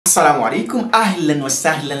Assalamu alaikum, ahlan wa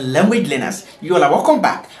sahlan language learners. You all are welcome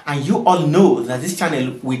back, and you all know that this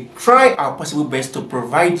channel will try our possible best to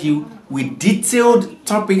provide you with detailed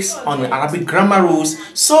topics on Arabic grammar rules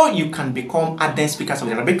so you can become advanced speakers of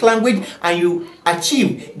the Arabic language and you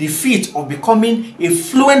achieve the feat of becoming a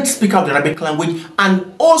fluent speaker of the Arabic language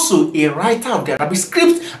and also a writer of the Arabic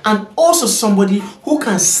script and also somebody who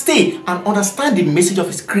can stay and understand the message of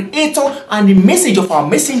his creator and the message of our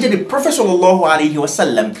messenger, the Prophet sallallahu alaihi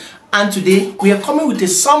wasallam. And today we are coming with a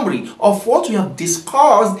summary of what we have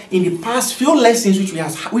discussed in the past few lessons which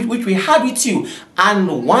we had with you.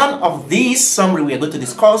 And one of these summary we are going to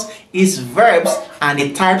discuss is verbs and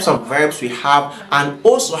the types of verbs we have, and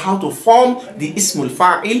also how to form the ismul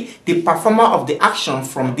fa'il, the performer of the action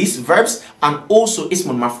from these verbs, and also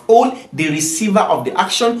ismul maf'ul, the receiver of the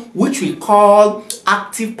action, which we call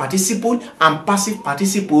active participle and passive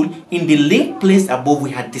participle. In the link placed above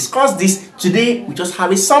we had discussed this. Today we just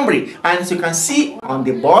have a summary, and as you can see on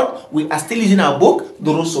the board, we are still using our book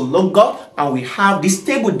Durusul Lugha, and we have this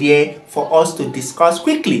table there for us to discuss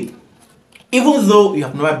quickly. Even though you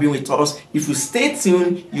have never been with us, if you stay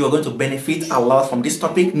tuned, you are going to benefit a lot from this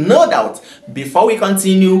topic, no doubt. Before we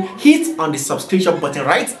continue, hit on the subscription button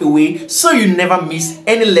right away so you never miss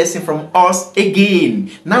any lesson from us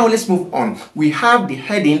again. Now let's move on. We have the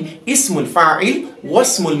heading Ismul Fa'il,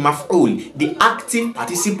 Wasmul Maf'ul, the active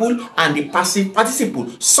participle and the passive participle.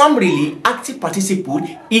 Summarily, active participle,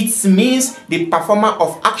 it means the performer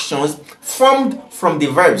of actions formed from the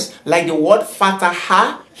verbs, like the word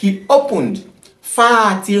fataha, he opened.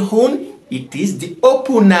 Fatihun, it is the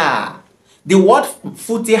opener. The word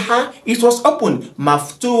futiha, it was opened.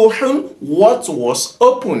 Maftuhun, what was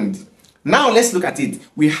opened. Now let's look at it.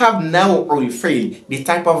 We have now al-fail, the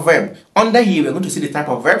type of verb. Under here, we're going to see the type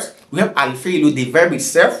of verbs. We have al-failu, the verb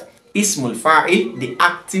itself. Ismul fa'il, the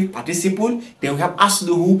active participle. Then we have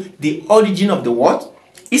asluhu, the origin of the word.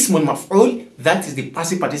 Ismul maf'ul, that is the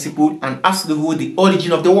passive participle. And asluhu, the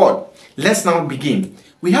origin of the word. Let's now begin.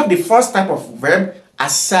 We have the first type of verb,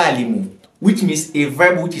 as-salimu, which means a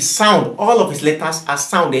verb which is sound. All of its letters are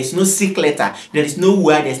sound. There is no sick letter. There is no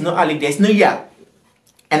word. There is no alif. There is no ya.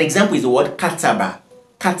 An example is the word kataba.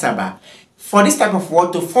 Kataba. For this type of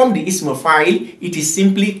word to form the ism of fa'il, it is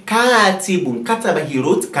simply katibun. Kataba, he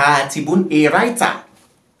wrote. Katibun, a writer.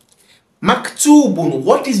 Maktubun,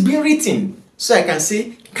 what is being written. So I can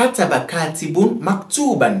say kataba katibun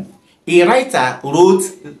maktuban. A writer wrote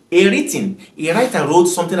a written. A writer wrote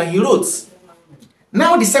something that he wrote.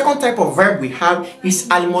 Now the second type of verb we have is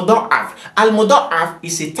al-muda'af. Al-muda'af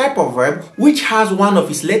is a type of verb which has one of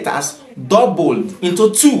its letters doubled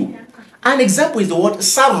into two. An example is the word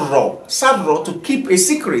sarro. Sarro, to keep a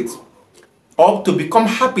secret, or to become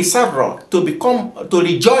happy. Sarro, to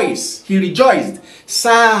rejoice. He rejoiced.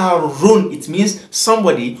 Sarrun, it means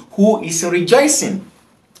somebody who is rejoicing.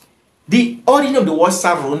 The origin of the word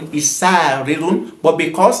sarun is sarirun, but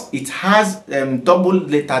because it has double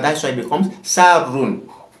letter, that's why it becomes sarun.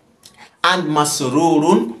 And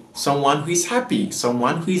masrurun, someone who is happy,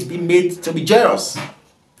 someone who is being made to be joyous.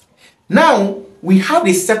 Now we have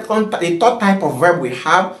the third type of verb we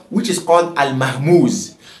have, which is called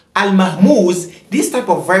al-mahmuz. Al-mahmuz, these type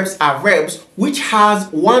of verbs are verbs which has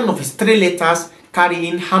one of its three letters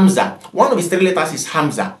carrying hamza. One of its three letters is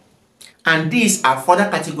hamza. And these are further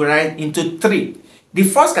categorized into three. The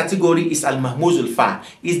first category is al-mahmuzul fa,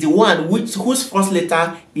 is the one whose first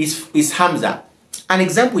letter is hamza. An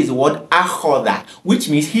example is the word akhoda, which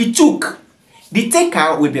means he took. The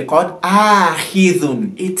taker will be called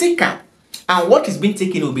ahidun, a taker. And what is being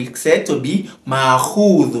taken will be said to be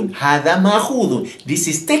mahudun, hada mahudun, this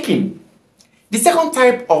is taken. The second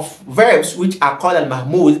type of verbs which are called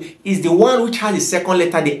al-mahmuz is the one which has the second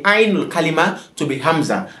letter, the ainul kalima, to be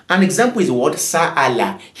hamza. An example is the word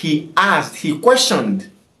sa'ala. He asked, he questioned.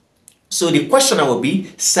 So the questioner will be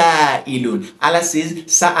sa'ilun. Allah says,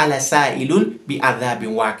 sa'ala sa'ilun bi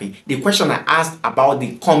adhabin waqi. The questioner asked about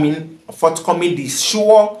the forthcoming, the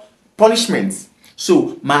sure punishments.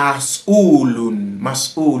 So mas'ulun,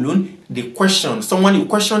 mas'ulun, the question, someone you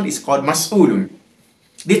questioned is called mas'ulun.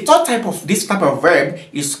 The third type of this type of verb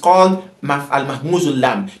is called al-mahmuzul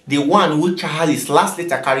lam, the one which has its last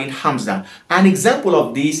letter carrying hamza. An example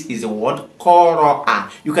of this is the word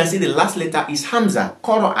qara'a. You can see the last letter is hamza,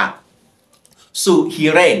 qara'a. So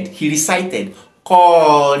he read, he recited.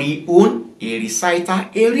 Qari'un, a reciter,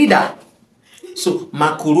 a reader. So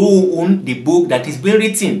makru'un, the book that is being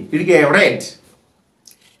written, read.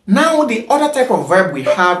 Now the other type of verb we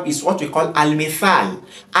have is what we call al-mithal.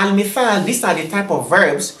 Al-mithal, these are the type of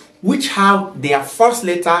verbs which have their first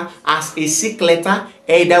letter as a sick letter,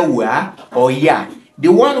 either wa or ya.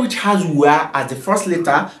 The one which has wa as the first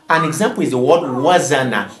letter, an example is the word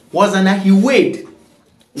wazana. Wazana, he weighed.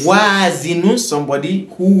 Wazinun, somebody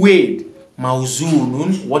who weighed.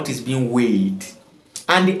 Mauzunun, what is being weighed.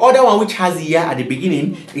 And the other one which has ya at the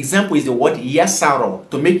beginning, example is the word yasaro,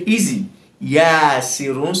 to make easy.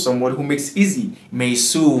 Yasirun, somebody who makes easy.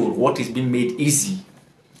 Meisur, what is being made easy.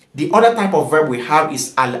 The other type of verb we have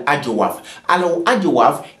is al-ajwaf.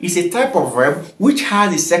 Al-ajwaf is a type of verb which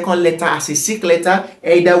has the second letter as a sick letter,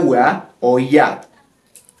 either wa or ya.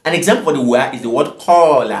 An example for the wa is the word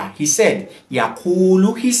qala. He said.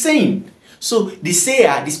 Yakulu, he's saying. So the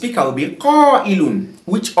sayer, the speaker will be qailun,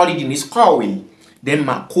 which origin is qawil. Then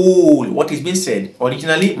maqul, what is being said.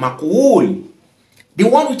 Originally maqul. The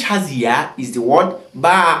one which has ya is the word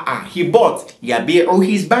ba'a, he bought. Yabi'u,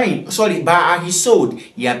 he's buying. Sorry, ba'a, he sold.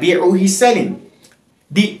 Yabi'u, he's selling.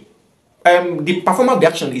 The performer of the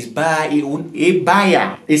action is ba'i'un, a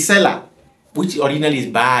buyer, a seller, which originally is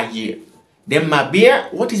ba'i. Then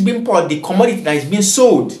mabi', what is being bought, the commodity that is being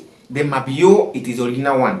sold. Then mabi'u, it is the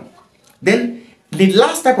original one. Then the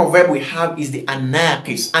last type of verb we have is the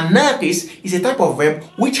anaqis. Anaqis is a type of verb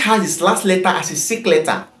which has its last letter as a sick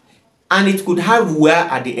letter. And it could have wa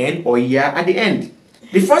at the end or ya at the end.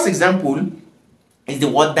 The first example is the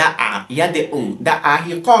word da'a. Yade'u. Da'a,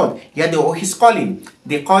 he called. Yade'u, he's calling.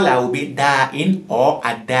 The caller will be da'in or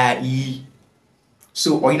ada'i.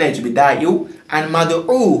 So originally it will be da'u. And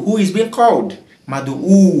madu'u, who is being called.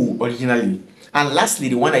 Madu'u originally. And lastly,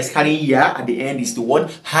 the one that is carrying ya at the end is the word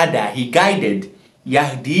hada. He guided.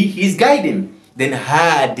 Yahdi, he's guiding. Then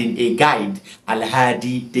hadin, a guide.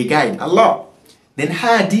 Al-hadi, the guide. Allah. Then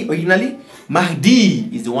Hadi originally,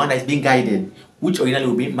 Mahdi is the one that is being guided, which originally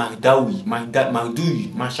will be Mahdawi,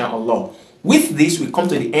 Mahdui, MashaAllah. With this, we come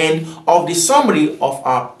to the end of the summary of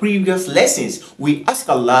our previous lessons. We ask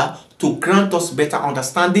Allah to grant us better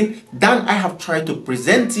understanding than I have tried to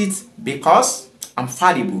present it, because I'm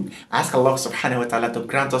fallible. I ask Allah subhanahu wa ta'ala to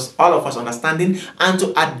grant us, all of us, understanding and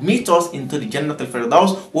to admit us into the Jannat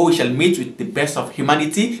al-Firdaus, where we shall meet with the best of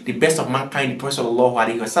humanity, the best of mankind, the Prophet sallallahu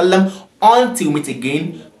alaihi wasallam. Until we meet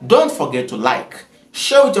again, don't forget to like,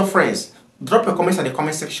 share with your friends, drop your comments in the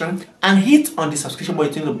comment section, and hit on the subscription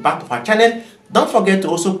button in the back of our channel. Don't forget to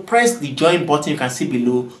also press the join button you can see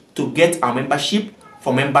below to get our membership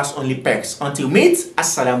for members only perks. Until we meet,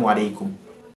 assalamu alaikum.